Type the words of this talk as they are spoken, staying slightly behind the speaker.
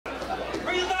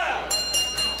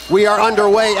We are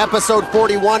underway, episode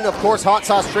 41. Of course, Hot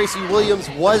Sauce Tracy Williams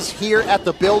was here at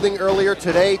the building earlier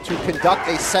today to conduct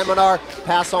a seminar,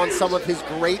 pass on some of his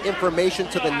great information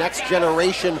to the next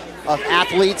generation of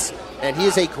athletes, and he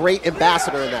is a great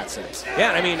ambassador in that sense.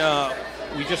 Yeah, I mean,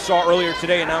 we just saw earlier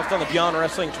today announced on the Beyond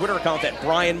Wrestling Twitter account that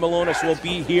Brian Malonis will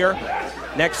be here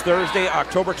next Thursday,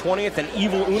 October 20th, and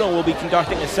Evil Uno will be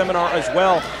conducting a seminar as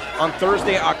well on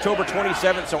Thursday, October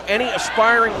 27th. So any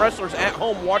aspiring wrestlers at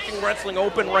home watching Wrestling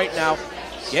Open right now,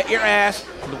 get your ass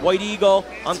to the White Eagle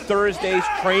on Thursdays,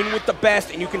 train with the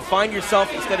best, and you can find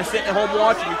yourself, instead of sitting at home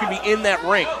watching, you can be in that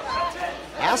ring.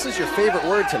 Ass is your favorite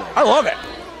word tonight. I love it.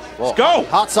 Well, let's go.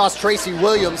 Hot Sauce Tracy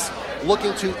Williams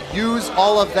looking to use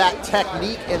all of that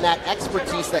technique and that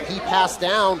expertise that he passed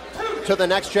down to the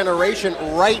next generation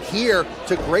right here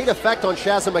to great effect on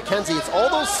Shazza McKenzie. It's all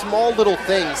those small little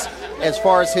things as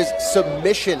far as his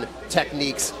submission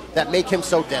techniques that make him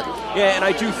so deadly. Yeah, and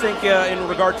I do think in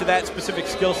regard to that specific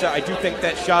skill set, I do think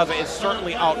that Shazza is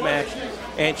certainly outmatched,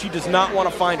 and she does not want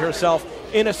to find herself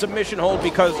in a submission hold,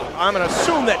 because I'm going to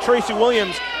assume that Tracy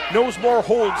Williams knows more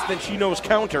holds than she knows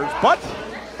counters. But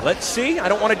let's see. I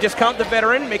don't want to discount the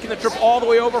veteran making the trip all the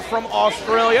way over from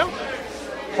Australia.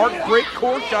 Heartbreak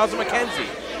court, Shazza McKenzie.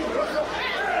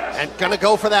 And going to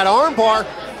go for that arm bar,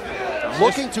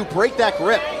 looking to break that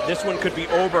grip. This one could be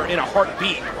over in a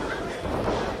heartbeat.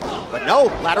 But no,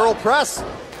 lateral press.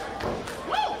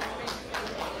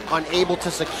 Unable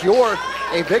to secure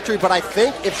a victory, but I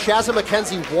think if Shazza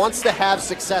McKenzie wants to have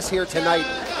success here tonight,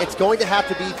 it's going to have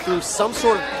to be through some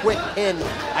sort of quick pin.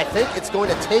 I think it's going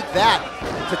to take that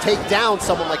to take down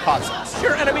someone like Hot Sauce.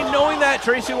 Sure, and I mean, knowing that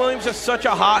Tracy Williams is such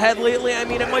a hothead lately, I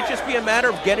mean, it might just be a matter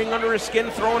of getting under his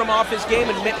skin, throwing him off his game,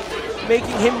 and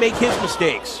making him make his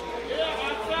mistakes.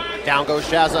 Down goes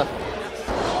Shazza.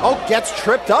 Oh, gets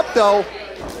tripped up, though,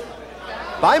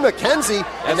 by McKenzie.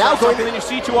 And now something that you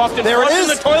see too often. There it is.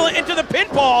 In the toilet into the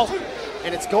pinball.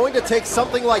 And it's going to take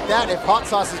something like that if Hot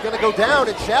Sauce is going to go down,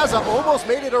 and Shazza almost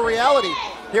made it a reality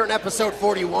here in episode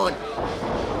 41.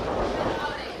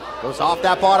 Goes off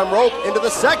that bottom rope into the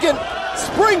second,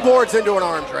 springboards into an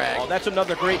arm drag. Oh, that's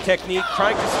another great technique,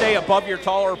 trying to stay above your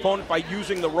taller opponent by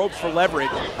using the ropes for leverage.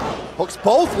 Hooks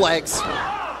both legs.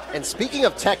 And speaking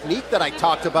of technique that I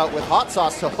talked about with Hot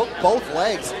Sauce, to hook both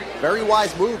legs, very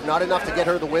wise move, not enough to get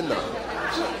her the win though.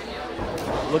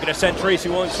 Looking to send Tracy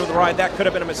Williams for the ride. That could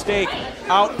have been a mistake.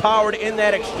 Outpowered in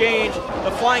that exchange.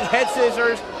 The flying head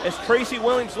scissors as Tracy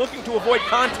Williams looking to avoid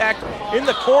contact in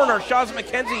the corner. Shazza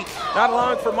McKenzie not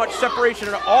allowing for much separation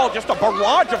at all. Just a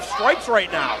barrage of strikes right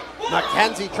now.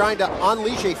 McKenzie trying to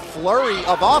unleash a flurry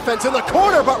of offense in the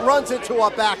corner, but runs into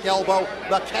a back elbow.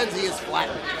 McKenzie is flat.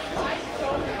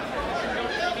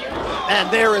 And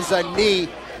there is a knee.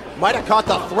 Might have caught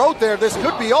the throat there. This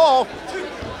could be all.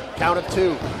 Count of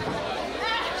two.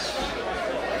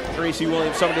 Tracy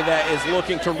Williams, somebody that is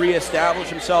looking to reestablish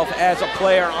himself as a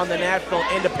player on the national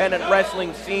independent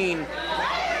wrestling scene.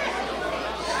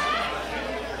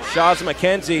 Shazza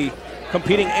McKenzie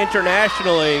competing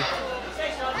internationally,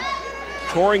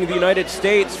 touring the United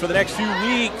States for the next few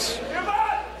weeks.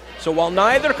 So while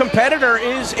neither competitor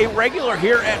is a regular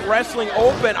here at Wrestling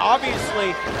Open,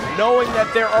 obviously knowing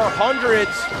that there are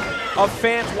hundreds of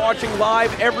fans watching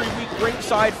live every week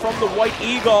ringside from the White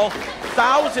Eagle,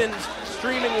 thousands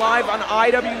streaming live on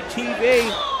IWTV.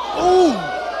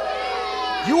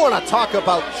 Ooh! You want to talk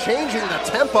about changing the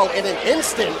tempo in an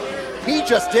instant. He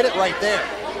just did it right there.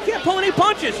 Can't pull any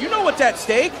punches. You know what's at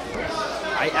stake.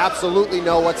 I absolutely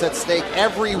know what's at stake.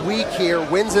 Every week here,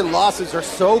 wins and losses are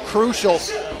so crucial.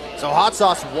 So Hot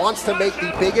Sauce wants to make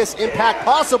the biggest impact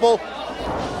possible.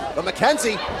 But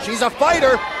McKenzie, she's a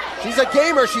fighter. She's a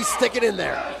gamer. She's sticking in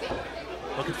there.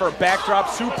 Looking for a backdrop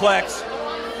suplex.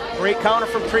 Great counter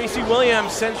from Tracy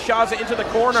Williams. Sends Shazza into the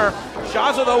corner.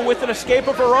 Shazza, though, with an escape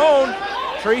of her own.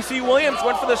 Tracy Williams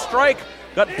went for the strike.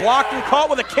 Got blocked and caught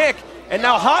with a kick. And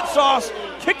now Hot Sauce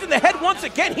kicked in the head once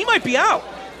again. He might be out.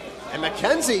 And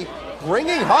McKenzie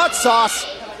bringing Hot Sauce.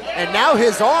 And now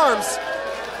his arms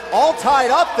all tied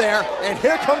up there, and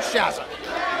here comes Shazza.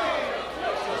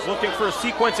 He's looking for a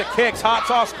sequence of kicks. Hot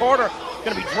Sauce corner,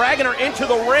 going to be dragging her into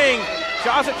the ring.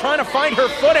 Shazza trying to find her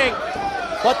footing.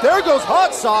 But there goes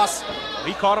Hot Sauce.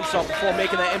 He caught himself before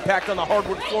making that impact on the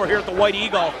hardwood floor here at the White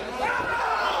Eagle.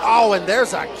 Oh, and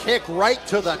there's a kick right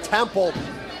to the temple.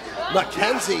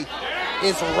 McKenzie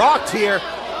is rocked here,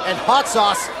 and Hot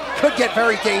Sauce could get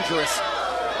very dangerous.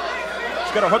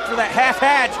 He's going to hook for that half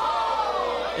hatch.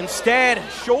 Instead,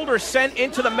 shoulder sent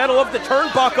into the middle of the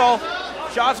turnbuckle.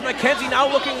 Shazza McKenzie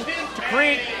now looking to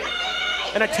create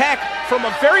an attack from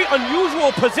a very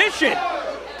unusual position.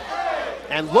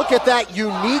 And look at that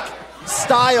unique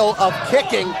style of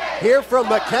kicking here from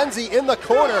McKenzie in the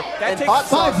corner. That takes Hot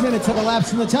Sauce. 5 minutes have elapsed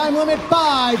from the time limit.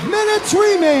 5 minutes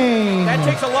remain. That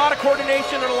takes a lot of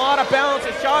coordination and a lot of balance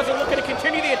as Shazza looking to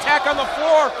continue the attack on the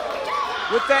floor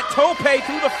with that tope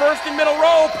through the first and middle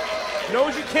rope.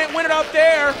 Knows you can't win it out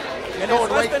there, and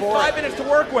it's less than 5 minutes to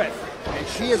work with. And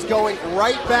she is going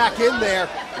right back in there.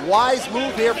 Wise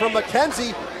move here from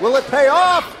McKenzie. Will it pay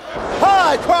off?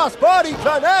 High crossbody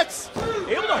connects.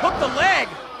 Able to hook the leg,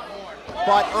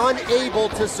 but unable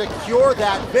to secure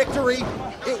that victory.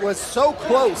 It was so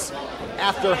close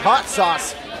after Hot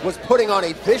Sauce was putting on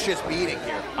a vicious beating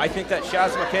here. I think that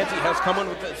Shazza McKenzie has come in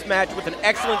with this match with an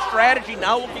excellent strategy,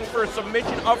 now looking for a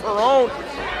submission of her own.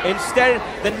 Instead,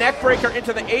 the neck breaker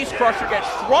into the ace crusher gets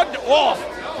shrugged off,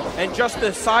 and just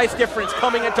the size difference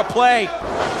coming into play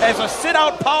as a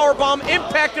sit-out powerbomb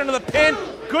impact into the pin.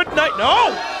 Good night.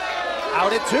 No!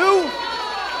 Out at 2.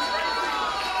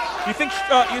 You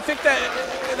think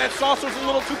that Sauce was a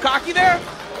little too cocky there?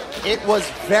 It was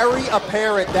very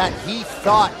apparent that he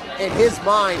thought in his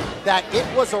mind that it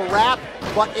was a wrap,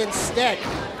 but instead,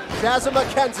 Shazza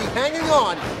McKenzie hanging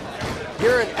on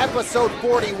here in episode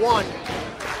 41.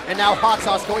 And now Hot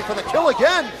Sauce going for the kill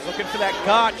again. Looking for that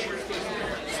gotch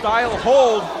style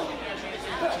hold.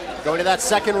 Going to that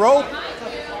second rope.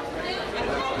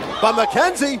 But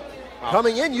McKenzie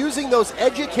coming in using those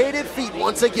educated feet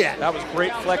once again. That was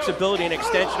great flexibility and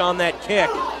extension on that kick.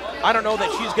 I don't know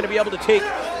that she's going to be able to take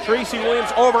Tracy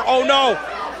Williams over. Oh no!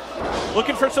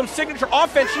 Looking for some signature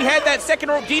offense. She had that second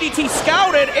rope DDT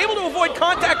scouted, able to avoid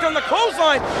contact on the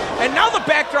clothesline, and now the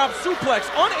backdrop suplex,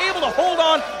 unable to hold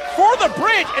on for the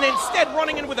bridge, and instead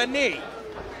running in with a knee.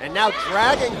 And now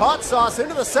dragging Hot Sauce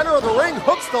into the center of the ring,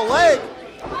 hooks the leg.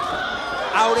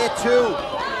 Out at 2.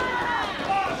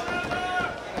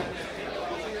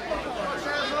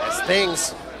 As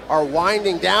things are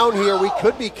winding down here, we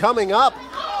could be coming up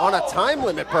on a time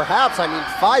limit, perhaps. I mean,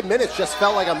 5 minutes just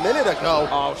felt like a minute ago.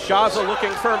 Oh, Shazza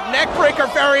looking for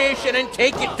neckbreaker variation and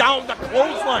take it down the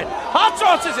clothesline. Hot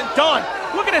Sauce isn't done.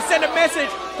 Looking to send a message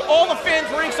to all the fans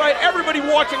ringside, everybody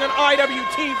watching on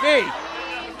IWTV.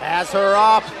 Has her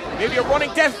up. Maybe a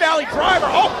running Death Valley driver.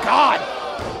 Oh, God.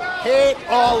 Hit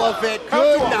all of it.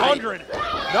 Good Count to night. 100.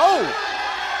 No.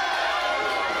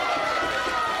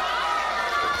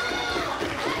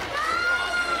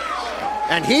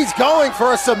 And he's going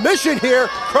for a submission here.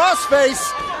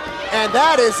 Crossface. And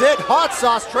that is it. Hot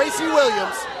Sauce Tracy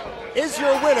Williams is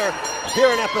your winner here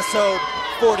in episode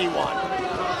 41.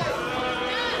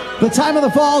 The time of the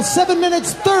fall, 7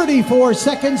 minutes, 34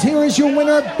 seconds. Here is your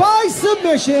winner by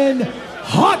submission,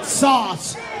 Hot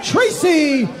Sauce,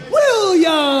 Tracy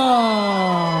Williams.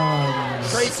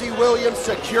 Tracy Williams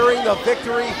securing the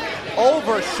victory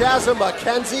over Shazza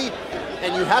McKenzie.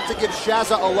 And you have to give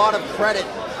Shazza a lot of credit,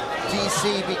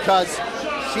 DC, because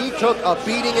she took a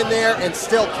beating in there and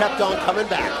still kept on coming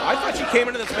back. I thought she came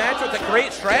into this match with a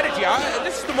great strategy.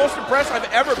 This is the most impressed I've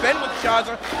ever been with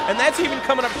Shazza, and that's even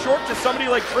coming up short to somebody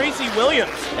like Tracy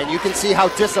Williams. And you can see how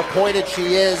disappointed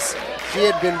she is. She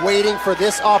had been waiting for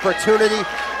this opportunity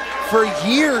for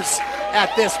years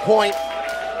at this point.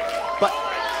 But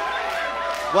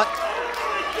what?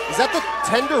 Is that the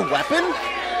tender weapon?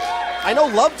 I know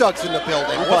Love Doug's in the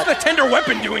building. What's the tender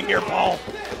weapon doing here, Paul?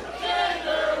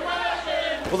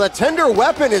 Well, the tender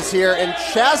weapon is here, and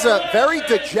Shazza very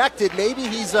dejected. Maybe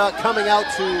he's coming out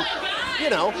to, you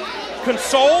know,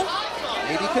 console?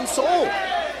 Maybe console.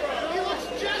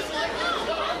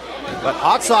 But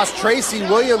Hot Sauce Tracy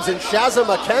Williams and Shazza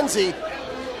McKenzie.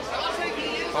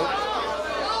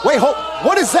 Oh. Wait,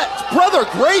 what is that? Brother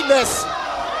Greatness.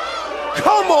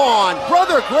 Come on,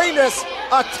 Brother Greatness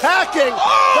attacking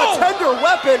the tender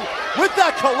weapon with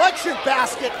that collection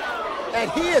basket. And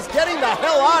he is getting the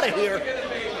hell out of here.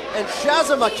 And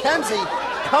Shazza McKenzie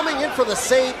coming in for the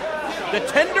save. The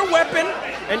tender weapon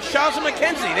and Shazza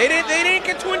McKenzie. They didn't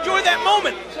get to enjoy that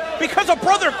moment because of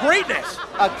Brother Greatness.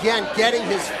 Again, getting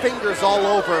his fingers all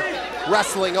over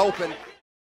Wrestling Open.